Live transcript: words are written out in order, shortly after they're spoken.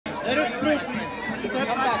Let us through, please. Step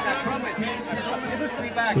Come back, back, I promise. I promise. Be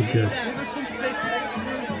back. was good. Give us some space.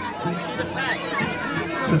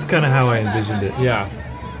 This is kind of how I envisioned it. Yeah.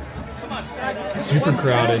 Super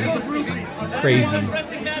crowded. Crazy.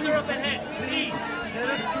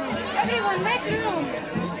 Everyone, make room.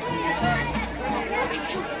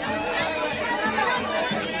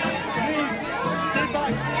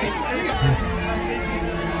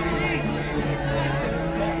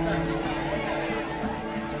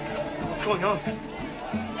 What's going on?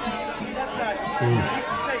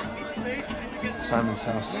 Simon's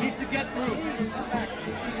house. We need to get through.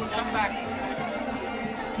 Come back.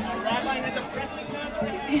 Rabbi has a pressing matter.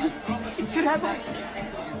 It's him. It's your rabbi.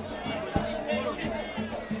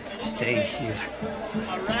 Stay here.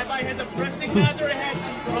 A rabbi has a pressing matter ahead.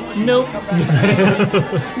 Nope.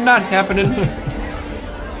 Not happening.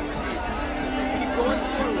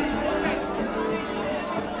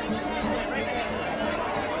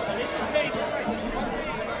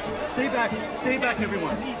 Stay back,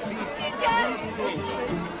 everyone. Teacher!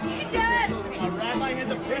 Teacher! A rabbi has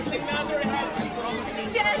a pressing matter ahead.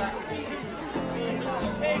 Teacher!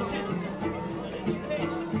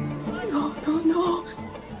 No, no, no.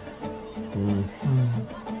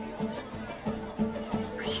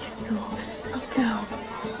 Please, no. Not now.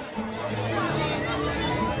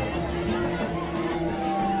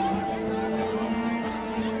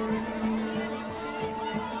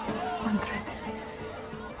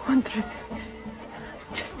 100.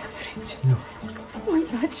 Just a fringe. One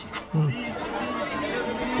touch.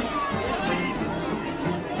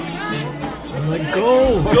 I'm like,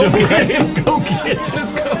 go get him, go get,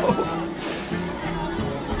 just go.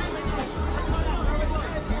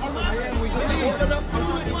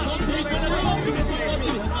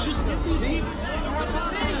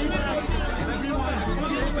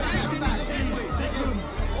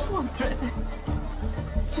 One thread.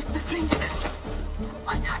 Just a fringe.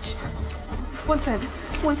 One touch. One thread.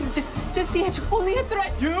 One thread. Just the edge. Only a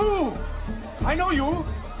thread. You! I know you!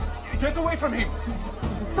 Get away from him!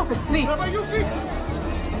 Stop it, please. Rabbi Yossi!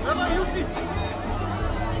 Rabbi Yossi!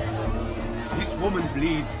 This woman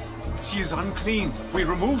bleeds. She is unclean. We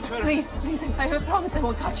removed her. Please, please. I promise I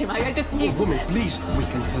won't touch him. I just need to. Woman, please, we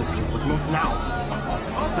can help you, but not now.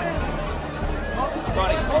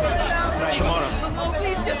 Sorry. Try tomorrow. No,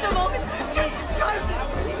 please, just a moment. Just start.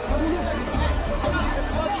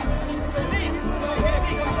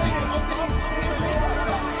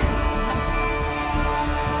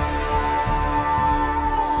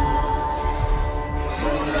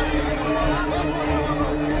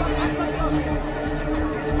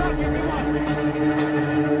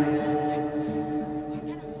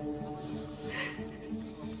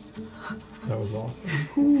 That was awesome.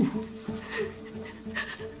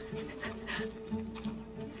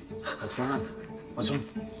 What's going on? What's on?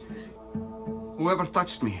 Whoever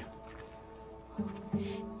touched me,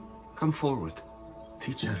 come forward.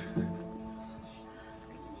 Teacher.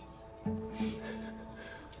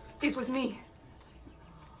 It was me.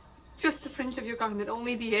 Just the fringe of your garment,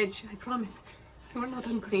 only the edge, I promise. You are not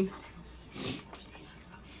unclean.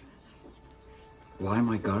 Why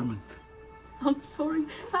my garment? I'm sorry.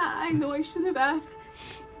 I know I should have asked.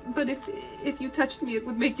 But if you touched me, it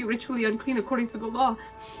would make you ritually unclean according to the law.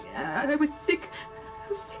 I was sick. I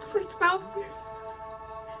was sick for 12 years.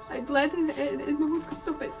 I bled and no one could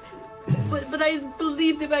stop it. But I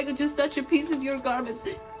believed if I could just touch a piece of your garment.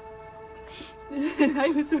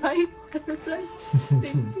 I was right. I was right.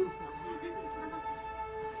 Thank you.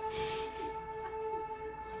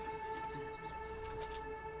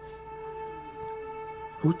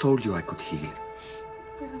 Who told you I could heal?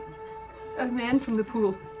 A man from the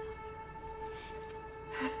pool.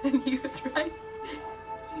 And he was right.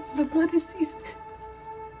 The blood has ceased.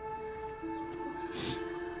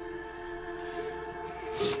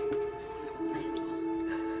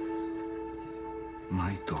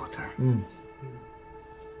 My daughter. I'm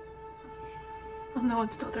no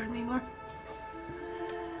one's daughter anymore.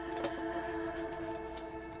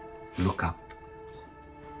 Look up.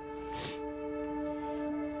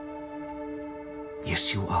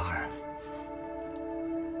 Yes, you are.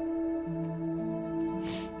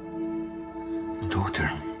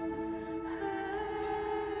 Daughter.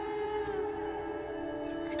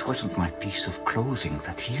 It wasn't my piece of clothing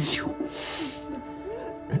that healed you.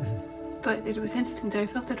 But it was instant. I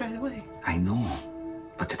felt it right away. I know,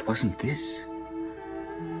 but it wasn't this.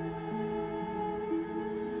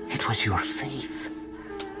 It was your faith.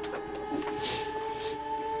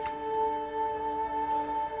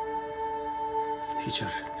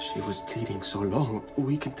 Teacher, she was bleeding so long.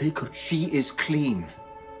 We can take her. She is clean.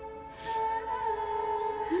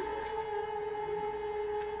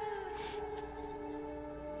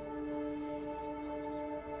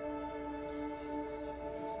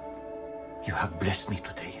 You have blessed me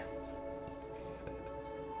today.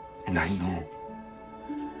 And I know,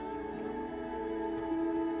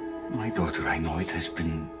 my daughter, I know it has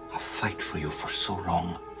been a fight for you for so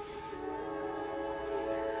long.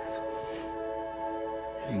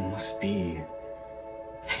 You must be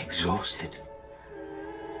exhausted.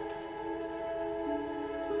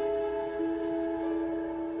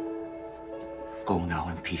 Go now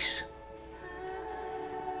in peace.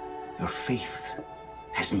 Your faith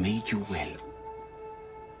has made you well.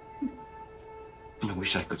 I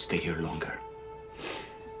wish I could stay here longer,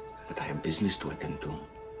 but I have business to attend to.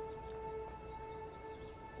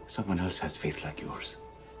 Someone else has faith like yours.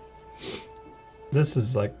 This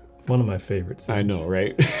is like one of my favorite scenes. I know,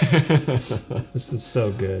 right? This is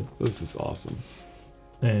so good. This is awesome.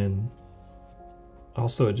 And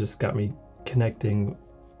also it just got me connecting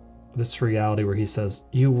this reality where he says,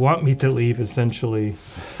 you want me to leave essentially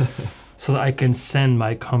so that I can send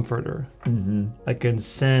my comforter. Mm-hmm. I can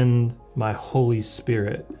send my Holy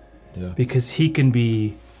Spirit. Yeah. Because he can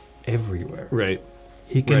be everywhere. Right.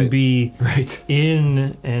 He can be right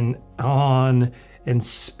in and on and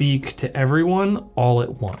speak to everyone all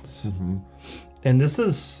at once. Mm-hmm. And this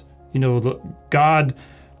is, God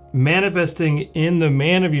manifesting in the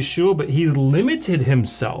man of Yeshua, but he limited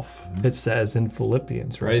himself, it says in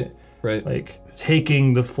Philippians, right? Right. Like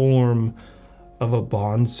taking the form of a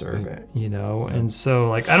bondservant, And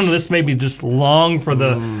so, I don't know, this made me just long for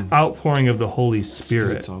the outpouring of the Holy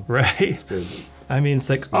Spirit, right? It's good. I mean, it's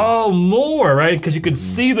like, more, right? Because you could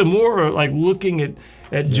see the more, looking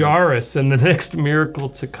at Jairus and the next miracle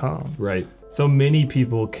to come. Right. So many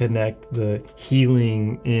people connect the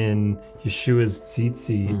healing in Yeshua's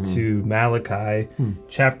tzitzit to Malachi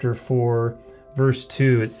chapter 4, verse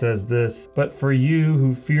 2. It says this, "But for you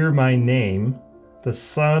who fear my name, the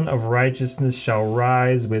Son of Righteousness shall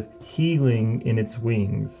rise with healing in its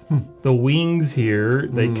wings." The wings here,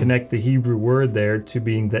 they connect the Hebrew word there to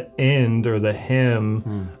being the end or the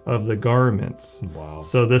hem of the garments. Wow.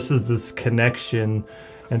 So this is this connection.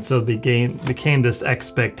 And so became this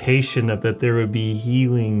expectation of that there would be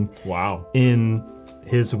healing in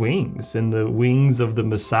his wings, in the wings of the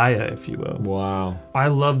Messiah, if you will. Wow. I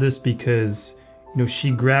love this because,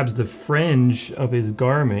 she grabs the fringe of his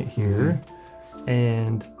garment here.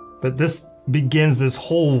 But this begins this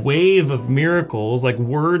whole wave of miracles, like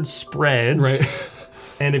word spreads. Right.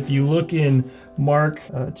 And if you look in Mark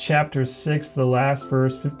chapter 6, the last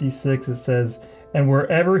verse, 56, it says, "And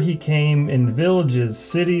wherever he came in villages,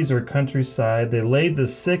 cities, or countryside, they laid the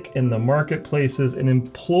sick in the marketplaces and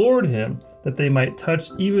implored him that they might touch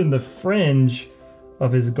even the fringe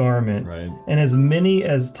of his garment. Right. And as many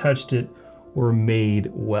as touched it were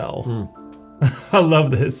made well." I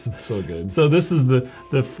love this. So good. So this is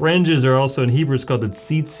the fringes are also in Hebrew, it's called the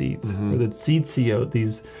tzitzit, or the tzitziot,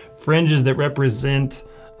 these fringes that represent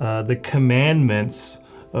the commandments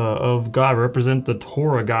of God, represent the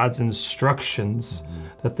Torah, God's instructions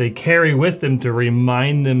that they carry with them to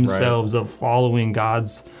remind themselves of following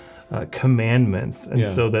God's commandments. And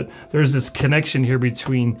so that there's this connection here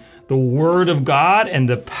between the Word of God and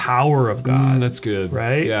the power of God. That's good.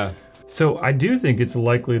 Right? Yeah. So I do think it's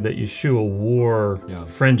likely that Yeshua wore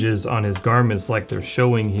fringes on his garments like they're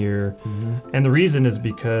showing here. And the reason is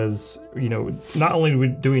because, not only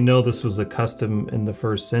do we know this was a custom in the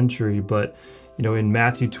first century, but in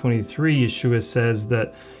Matthew 23, Yeshua says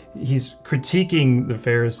that he's critiquing the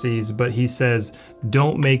Pharisees, but he says,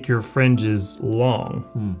 don't make your fringes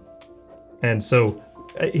long. And so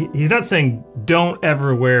he's not saying don't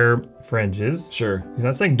ever wear fringes. Sure. He's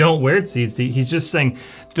not saying don't wear tzitzit. He's just saying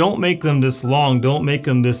don't make them this long. Don't make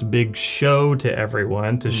them this big show to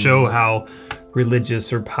everyone to show how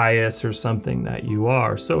religious or pious or something that you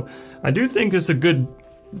are. So I do think there's a good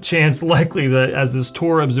chance likely that as this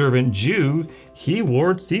Torah observant Jew, he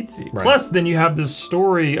wore tzitzit. Right. Plus, then you have this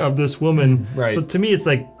story of this woman. Right. So to me, it's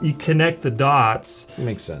like you connect the dots.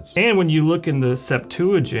 Makes sense. And when you look in the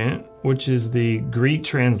Septuagint, which is the Greek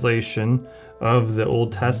translation of the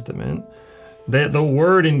Old Testament, the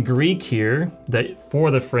word in Greek here that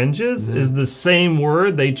for the fringes is the same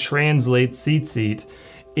word they translate tzitzit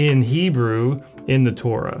in Hebrew in the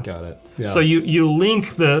Torah. Got it. Yeah. So you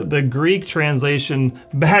link the Greek translation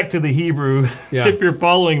back to the Hebrew, if you're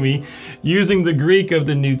following me, using the Greek of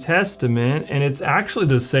the New Testament, and it's actually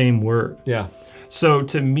the same word. Yeah. So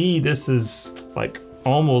to me, this is like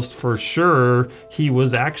almost for sure he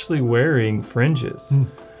was actually wearing fringes.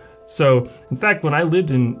 So in fact, when I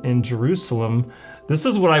lived in Jerusalem, this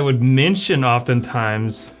is what I would mention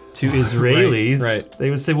oftentimes to Israelis. Right. They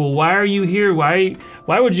would say, well, why are you here? Why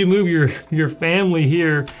would you move your family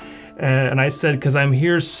here? And I said, because I'm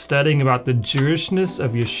here studying about the Jewishness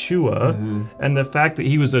of Yeshua and the fact that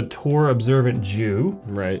he was a Torah observant Jew.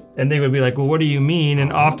 Right. And they would be like, well, what do you mean?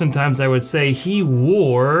 And oftentimes I would say, he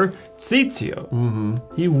wore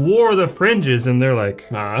tzitzit. He wore the fringes. And they're like,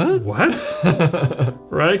 what?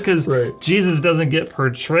 Right? Because Jesus doesn't get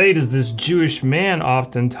portrayed as this Jewish man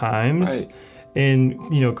oftentimes in,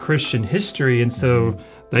 you know, Christian history. And so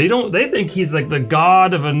they think he's like the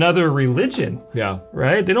god of another religion. Yeah.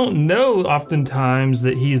 Right? They don't know oftentimes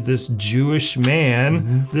that he's this Jewish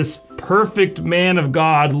man, this perfect man of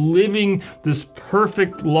God, living this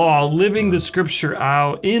perfect law, living the scripture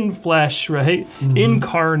out in flesh, right?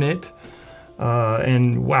 Incarnate.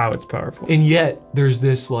 And wow, it's powerful. And yet there's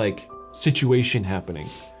this like situation happening,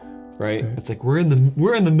 right? It's like we're in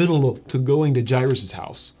the middle to going to Jairus's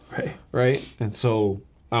house. Right? And so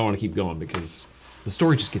I want to keep going because the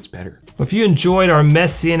story just gets better. If you enjoyed our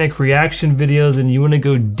Messianic reaction videos and you want to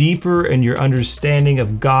go deeper in your understanding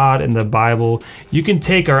of God and the Bible, you can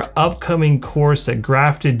take our upcoming course at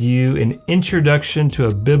Grafted U, an introduction to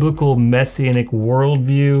a biblical Messianic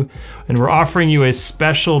worldview. And we're offering you a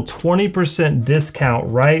special 20% discount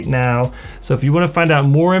right now. So if you want to find out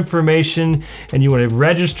more information and you want to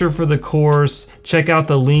register for the course, check out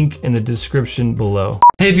the link in the description below.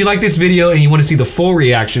 Hey, if you like this video and you want to see the full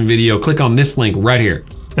reaction video, click on this link right here.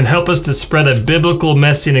 And help us to spread a biblical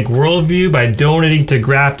Messianic worldview by donating to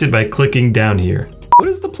Grafted by clicking down here. What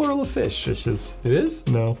is the plural of fish? Fishes. It is?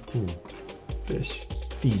 No. Fish.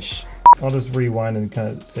 Fish. I'll just rewind and kind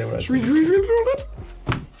of say what I think.